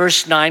 1 and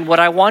verse 9.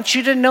 What I want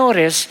you to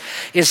notice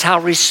is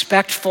how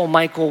respectful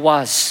Michael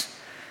was.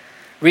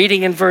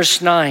 Reading in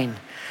verse 9,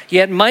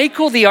 yet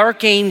Michael the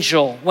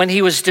archangel, when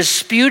he was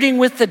disputing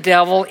with the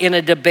devil in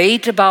a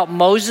debate about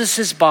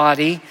Moses'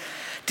 body,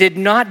 did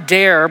not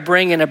dare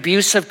bring an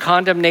abusive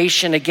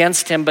condemnation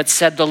against him, but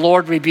said, the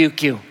Lord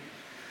rebuke you.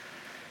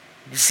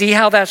 See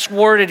how that's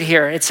worded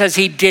here? It says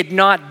he did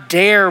not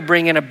dare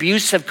bring an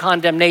abusive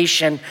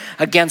condemnation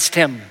against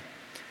him.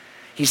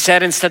 He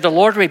said instead, the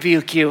Lord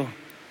rebuke you,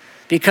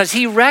 because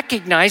he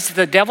recognized that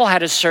the devil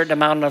had a certain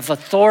amount of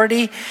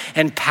authority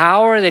and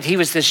power, that he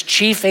was this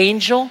chief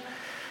angel.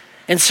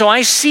 And so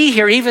I see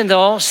here, even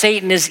though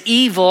Satan is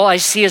evil, I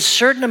see a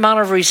certain amount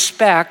of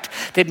respect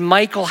that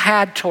Michael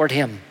had toward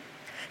him.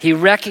 He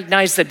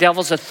recognized the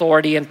devil's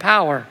authority and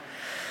power.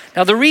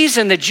 Now, the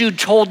reason that Jude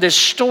told this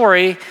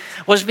story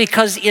was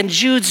because in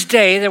Jude's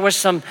day, there were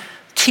some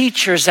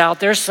teachers out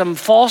there, some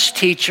false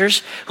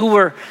teachers who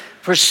were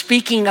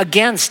speaking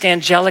against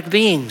angelic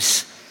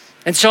beings.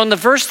 And so in the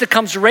verse that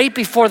comes right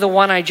before the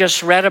one I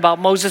just read about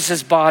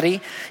Moses'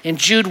 body, in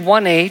Jude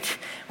 1:8,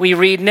 we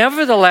read,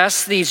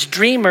 nevertheless, these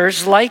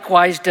dreamers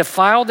likewise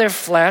defile their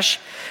flesh,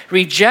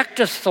 reject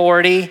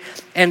authority,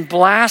 and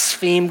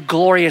blaspheme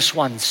glorious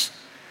ones.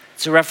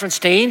 It's a reference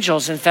to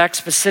angels, in fact,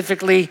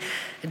 specifically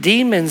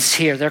demons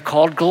here. They're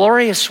called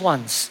glorious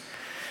ones.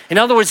 In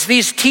other words,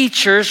 these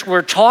teachers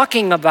were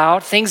talking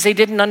about things they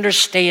didn't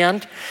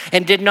understand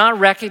and did not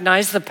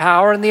recognize the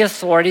power and the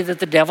authority that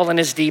the devil and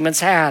his demons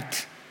had.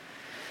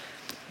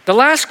 The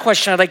last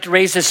question I'd like to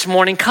raise this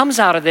morning comes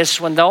out of this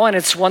one, though, and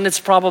it's one that's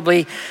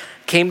probably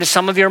came to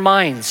some of your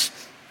minds.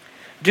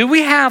 Do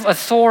we have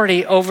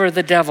authority over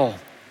the devil?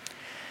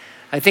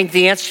 I think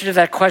the answer to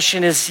that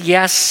question is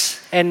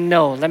yes and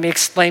no. Let me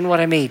explain what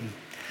I mean.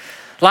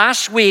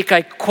 Last week,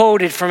 I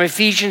quoted from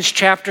Ephesians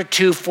chapter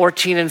 2,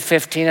 14 and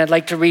 15. I'd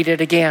like to read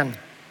it again.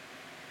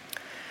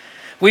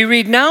 We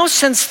read, now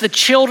since the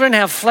children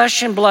have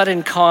flesh and blood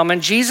in common,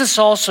 Jesus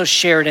also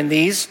shared in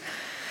these,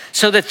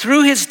 so that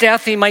through his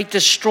death he might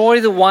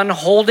destroy the one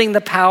holding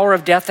the power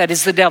of death, that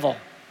is the devil,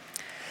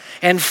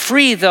 and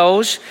free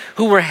those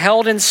who were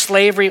held in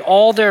slavery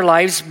all their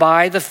lives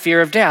by the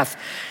fear of death.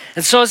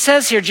 And so it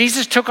says here,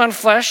 Jesus took on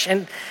flesh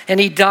and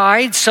he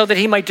died so that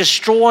he might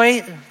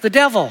destroy the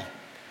devil,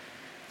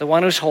 the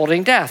one who's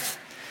holding death.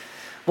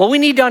 What we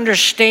need to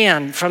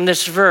understand from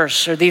this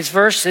verse or these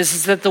verses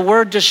is that the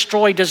word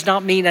destroy does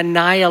not mean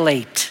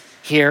annihilate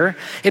here.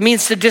 It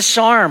means to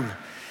disarm.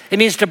 It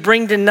means to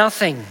bring to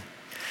nothing.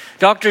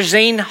 Dr.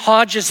 Zane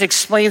Hodges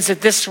explains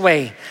it this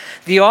way.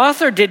 The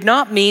author did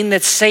not mean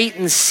that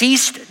Satan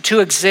ceased to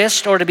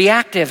exist or to be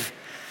active.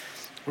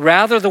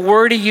 Rather, the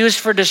word he used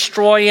for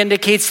destroy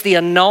indicates the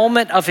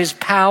annulment of his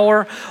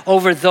power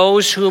over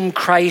those whom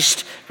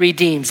Christ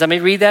redeems. Let me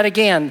read that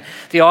again.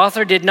 The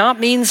author did not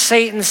mean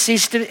Satan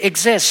ceased to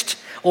exist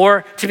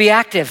or to be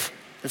active.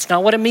 That's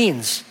not what it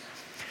means.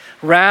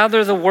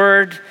 Rather, the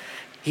word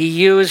he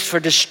used for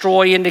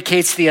destroy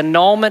indicates the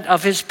annulment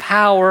of his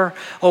power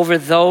over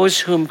those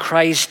whom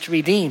Christ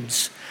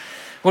redeems.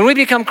 When we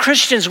become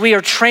Christians, we are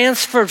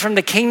transferred from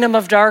the kingdom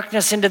of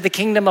darkness into the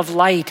kingdom of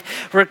light.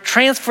 We're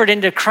transferred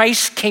into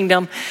Christ's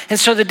kingdom, and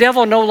so the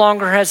devil no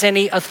longer has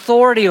any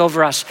authority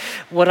over us.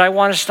 What I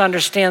want us to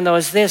understand, though,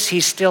 is this: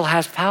 he still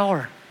has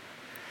power.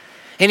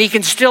 And he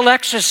can still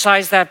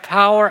exercise that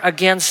power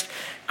against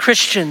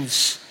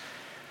Christians,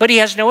 but he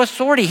has no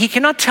authority. He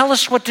cannot tell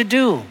us what to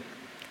do.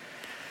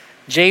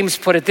 James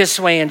put it this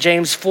way in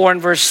James 4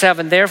 and verse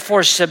 7,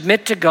 therefore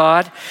submit to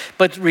God,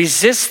 but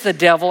resist the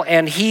devil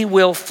and he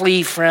will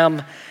flee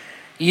from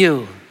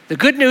you. The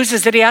good news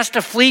is that he has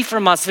to flee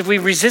from us. If we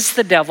resist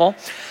the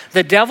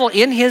devil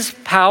in his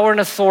power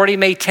and authority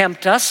may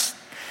tempt us.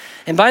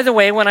 And by the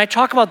way, when I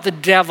talk about the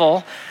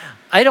devil,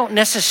 I don't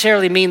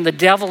necessarily mean the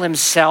devil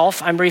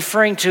himself. I'm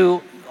referring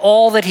to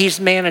all that he's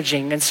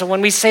managing. And so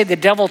when we say the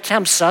devil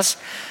tempts us,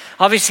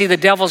 obviously the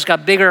devil's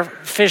got bigger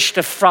fish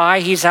to fry.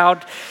 He's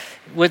out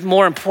with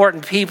more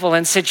important people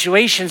and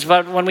situations.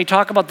 But when we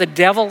talk about the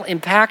devil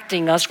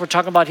impacting us, we're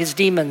talking about his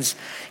demons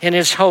and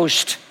his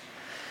host.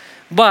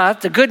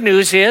 But the good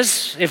news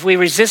is, if we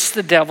resist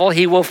the devil,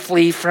 he will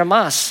flee from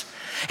us.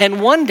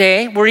 And one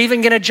day, we're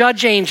even going to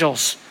judge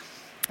angels.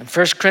 In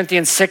 1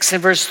 Corinthians 6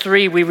 and verse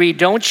 3, we read,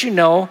 don't you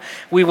know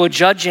we will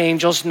judge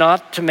angels,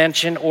 not to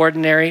mention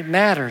ordinary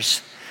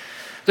matters.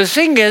 The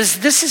thing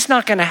is, this is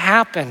not going to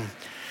happen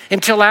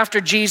until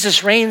after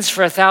Jesus reigns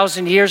for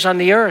 1,000 years on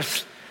the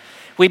earth.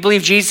 We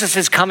believe Jesus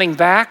is coming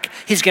back.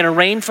 He's going to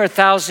reign for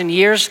 1,000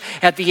 years.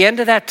 At the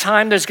end of that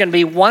time, there's going to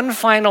be one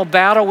final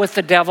battle with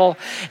the devil,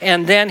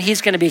 and then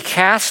he's going to be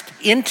cast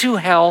into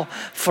hell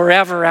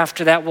forever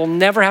after that. We'll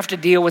never have to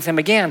deal with him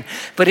again.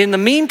 But in the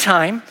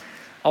meantime,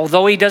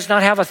 although he does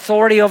not have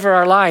authority over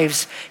our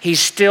lives, he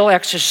still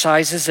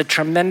exercises a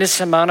tremendous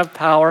amount of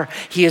power.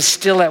 He is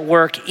still at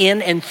work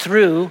in and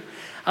through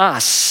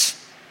us.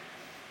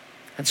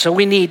 And so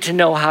we need to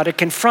know how to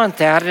confront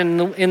that.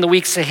 And in the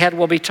weeks ahead,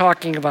 we'll be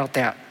talking about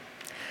that.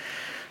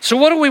 So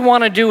what do we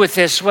want to do with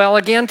this? Well,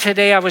 again,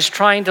 today I was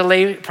trying to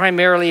lay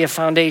primarily a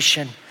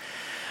foundation.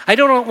 I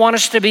don't want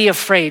us to be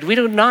afraid. We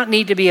do not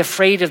need to be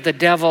afraid of the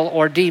devil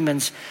or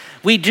demons.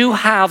 We do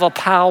have a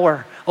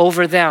power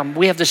over them.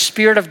 We have the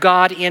Spirit of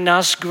God in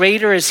us.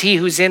 Greater is he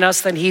who's in us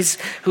than he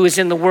who is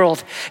in the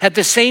world. At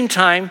the same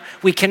time,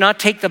 we cannot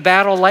take the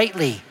battle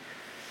lightly.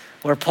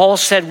 where Paul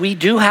said we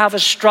do have a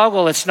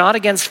struggle. It's not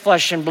against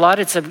flesh and blood.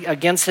 It's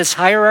against this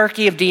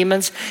hierarchy of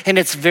demons, and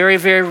it's very,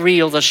 very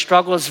real. The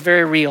struggle is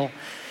very real,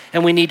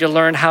 and we need to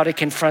learn how to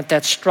confront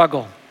that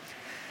struggle.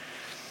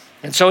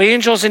 And so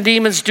angels and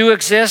demons do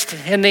exist,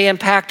 and they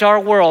impact our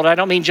world. I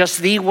don't mean just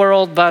the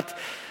world, but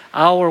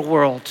our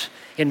world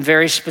in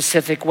very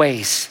specific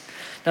ways.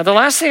 Now, the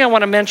last thing I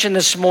want to mention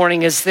this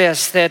morning is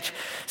this, that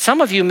some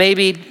of you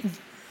maybe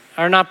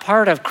are not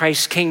part of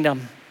Christ's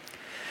kingdom.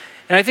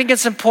 And I think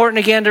it's important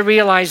again to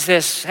realize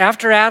this.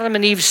 After Adam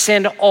and Eve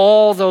sinned,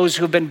 all those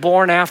who've been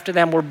born after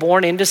them were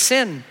born into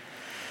sin.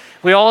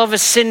 We all have a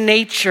sin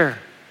nature.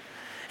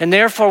 And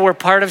therefore, we're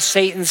part of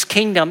Satan's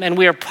kingdom. And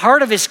we are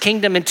part of his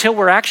kingdom until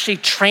we're actually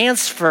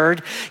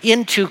transferred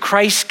into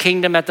Christ's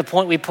kingdom at the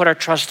point we put our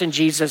trust in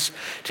Jesus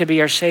to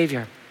be our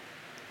Savior.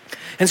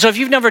 And so if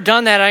you've never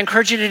done that, I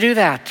encourage you to do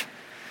that.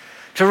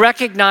 To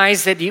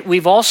recognize that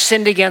we've all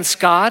sinned against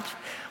God.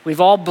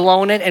 We've all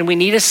blown it, and we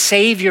need a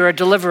Savior, a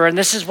deliverer. And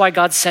this is why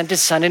God sent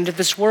his Son into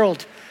this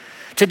world,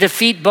 to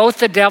defeat both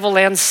the devil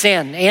and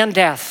sin and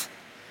death.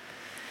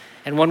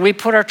 And when we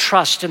put our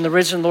trust in the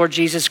risen Lord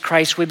Jesus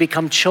Christ, we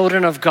become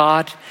children of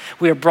God.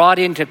 We are brought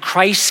into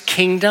Christ's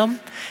kingdom.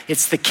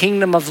 It's the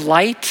kingdom of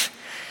light.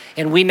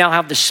 And we now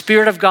have the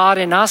Spirit of God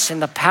in us and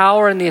the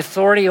power and the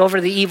authority over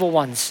the evil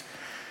ones.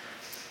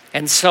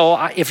 And so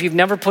if you've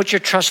never put your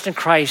trust in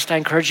Christ, I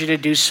encourage you to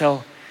do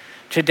so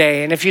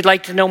today. And if you'd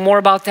like to know more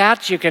about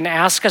that, you can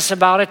ask us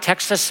about it,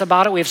 text us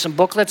about it. We have some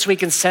booklets we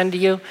can send to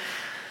you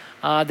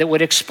that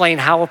would explain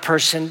how a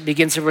person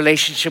begins a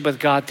relationship with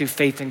God through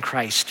faith in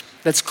Christ.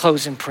 Let's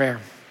close in prayer.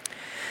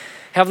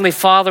 Heavenly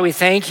Father, we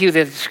thank you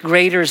that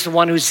greater is the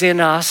one who's in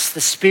us,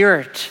 the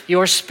Spirit,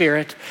 your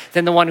Spirit,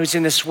 than the one who's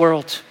in this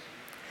world.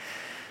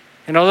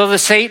 And although the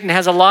Satan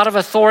has a lot of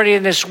authority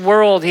in this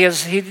world,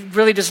 he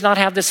really does not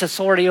have this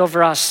authority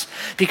over us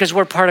because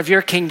we're part of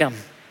your kingdom.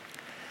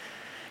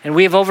 And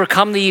we have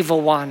overcome the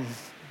evil one.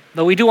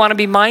 But we do want to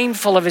be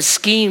mindful of his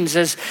schemes.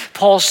 As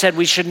Paul said,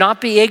 we should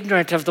not be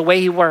ignorant of the way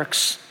he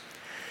works.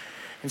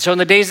 And so in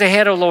the days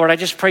ahead, oh Lord, I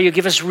just pray you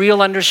give us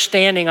real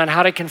understanding on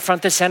how to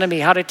confront this enemy,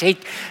 how to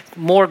take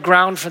more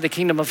ground for the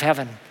kingdom of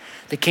heaven,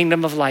 the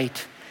kingdom of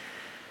light.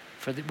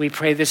 We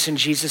pray this in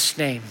Jesus'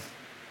 name.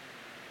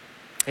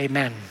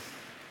 Amen.